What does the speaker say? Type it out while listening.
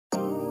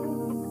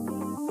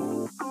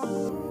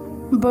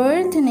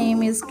Birth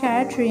name is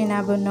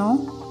Katrina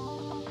Buno.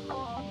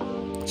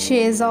 She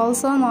is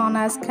also known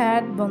as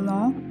Cat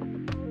Buno.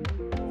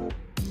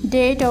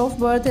 Date of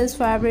birth is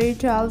February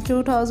 12,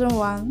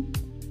 2001.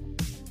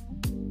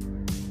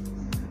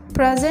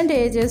 Present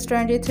age is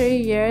 23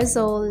 years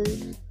old.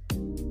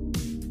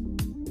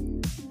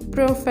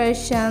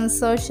 Profession: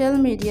 social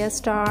media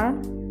star.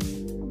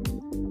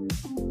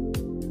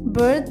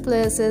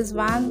 Birthplace is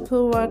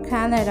Vancouver,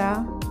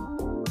 Canada.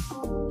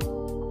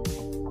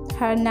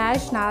 Her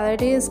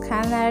nationality is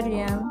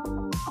Canadian.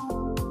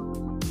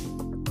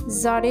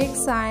 Zodiac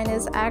sign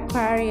is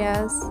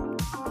Aquarius.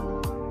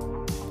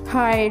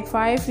 Height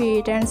 5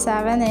 feet and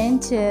 7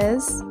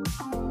 inches.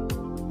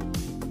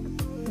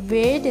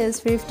 Weight is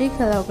 50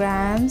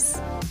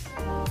 kilograms.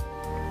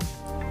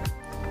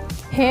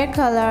 Hair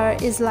color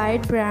is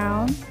light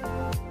brown.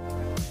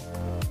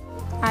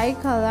 Eye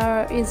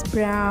color is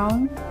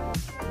brown.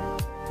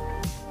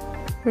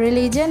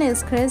 Religion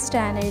is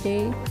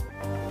Christianity.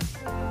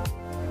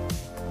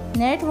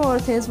 Net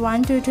worth is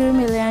 $1 to $2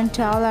 million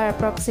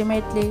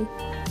approximately.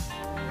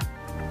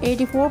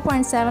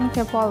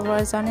 84.7K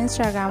followers on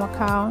Instagram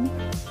account.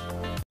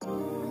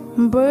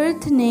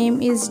 Birth name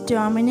is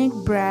Dominic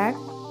Brack.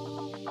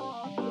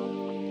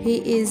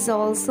 He is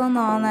also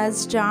known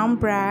as John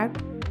Brack.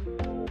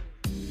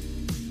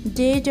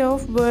 Date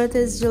of birth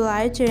is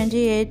July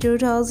 28,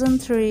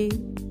 2003.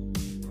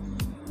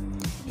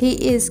 He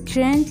is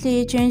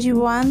currently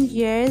 21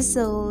 years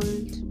old.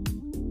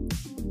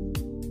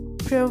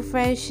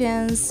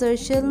 Profession: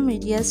 social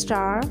media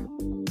star.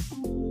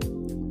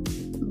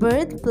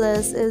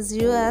 Birthplace is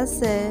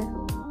USA.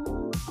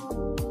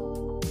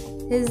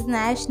 His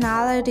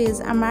nationality is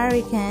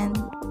American.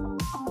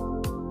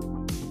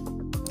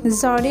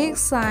 Zodiac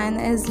sign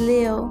is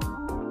Leo.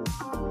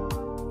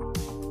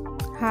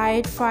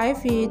 Height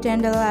 5 feet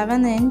and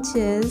 11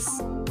 inches.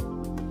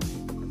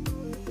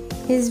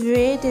 His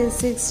weight is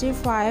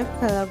 65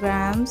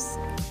 kilograms.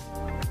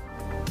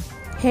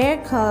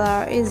 Hair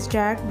color is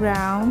dark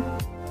brown.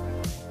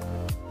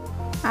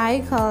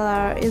 Eye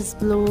color is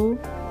blue.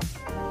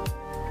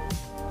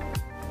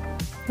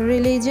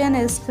 Religion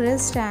is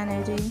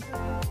Christianity.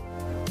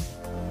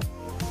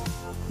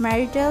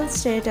 Marital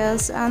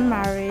status: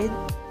 unmarried.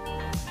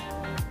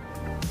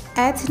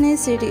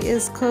 Ethnicity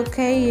is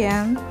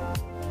Caucasian.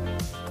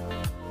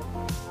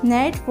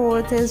 Net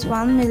worth is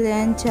 $1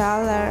 million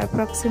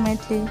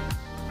approximately.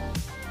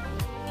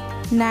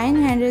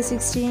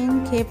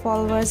 916K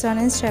followers on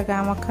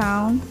Instagram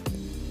account.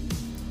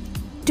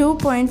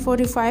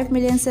 2.45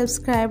 million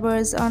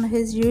subscribers on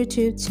his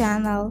YouTube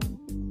channel.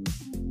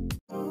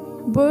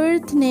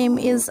 Birth name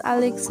is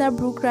Lexi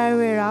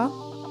Rivera.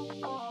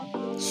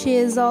 She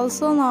is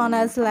also known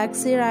as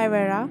Lexi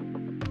Rivera.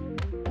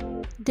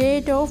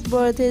 Date of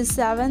birth is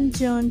 7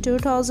 June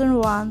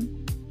 2001.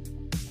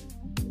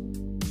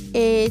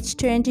 Age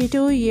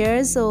 22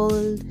 years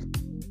old.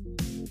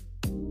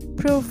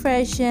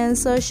 Profession: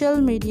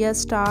 social media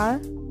star.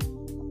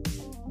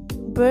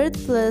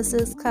 Birthplace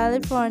is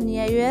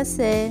California,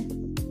 USA.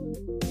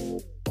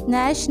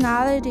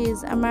 Nationality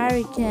is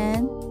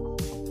American.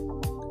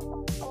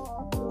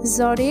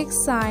 Zodiac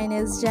sign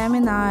is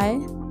Gemini.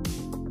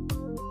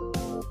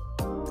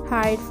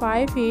 Height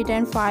 5 feet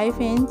and 5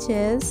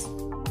 inches.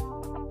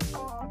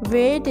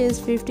 Weight is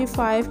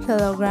 55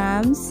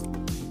 kilograms.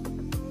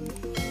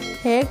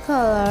 Hair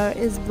color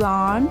is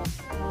blonde.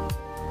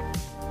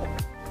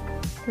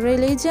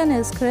 Religion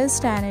is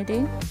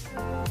Christianity.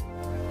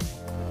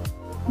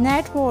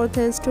 Net worth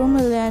is $2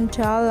 million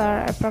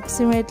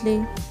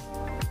approximately.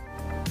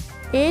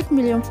 8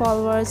 million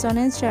followers on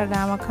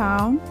Instagram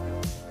account.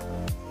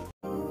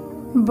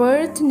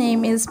 Birth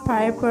name is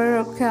Piper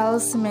Rockelle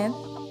Smith.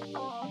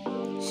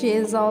 She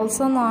is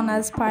also known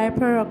as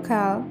Piper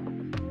Rockelle.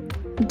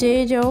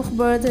 Date of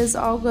birth is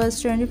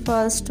August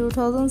 21st,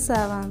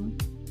 2007.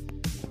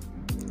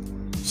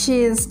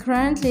 She is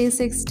currently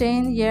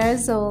 16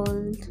 years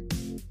old.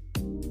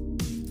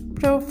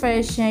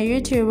 Profession: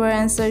 YouTuber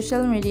and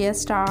social media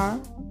star.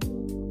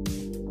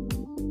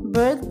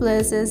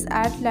 Birthplace is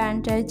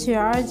Atlanta,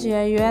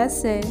 Georgia,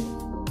 USA.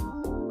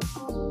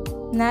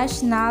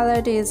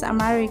 Nationality is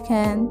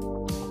American.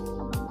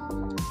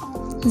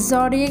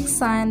 Zodiac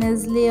sign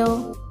is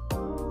Leo.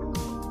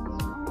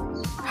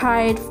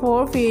 Height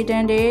 4 feet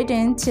and 8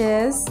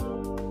 inches.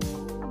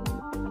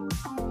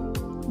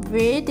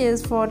 Weight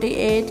is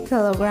 48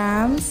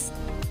 kilograms.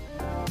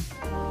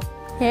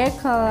 Hair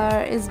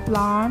color is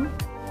blonde.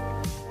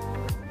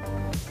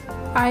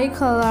 Eye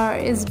color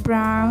is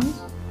brown.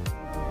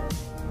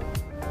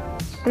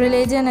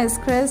 Religion is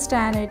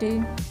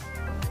Christianity.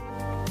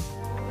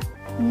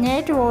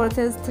 Net worth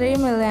is $3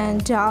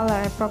 million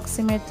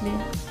approximately.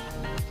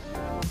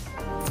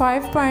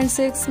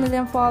 5.6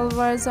 million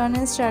followers on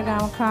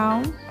Instagram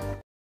account.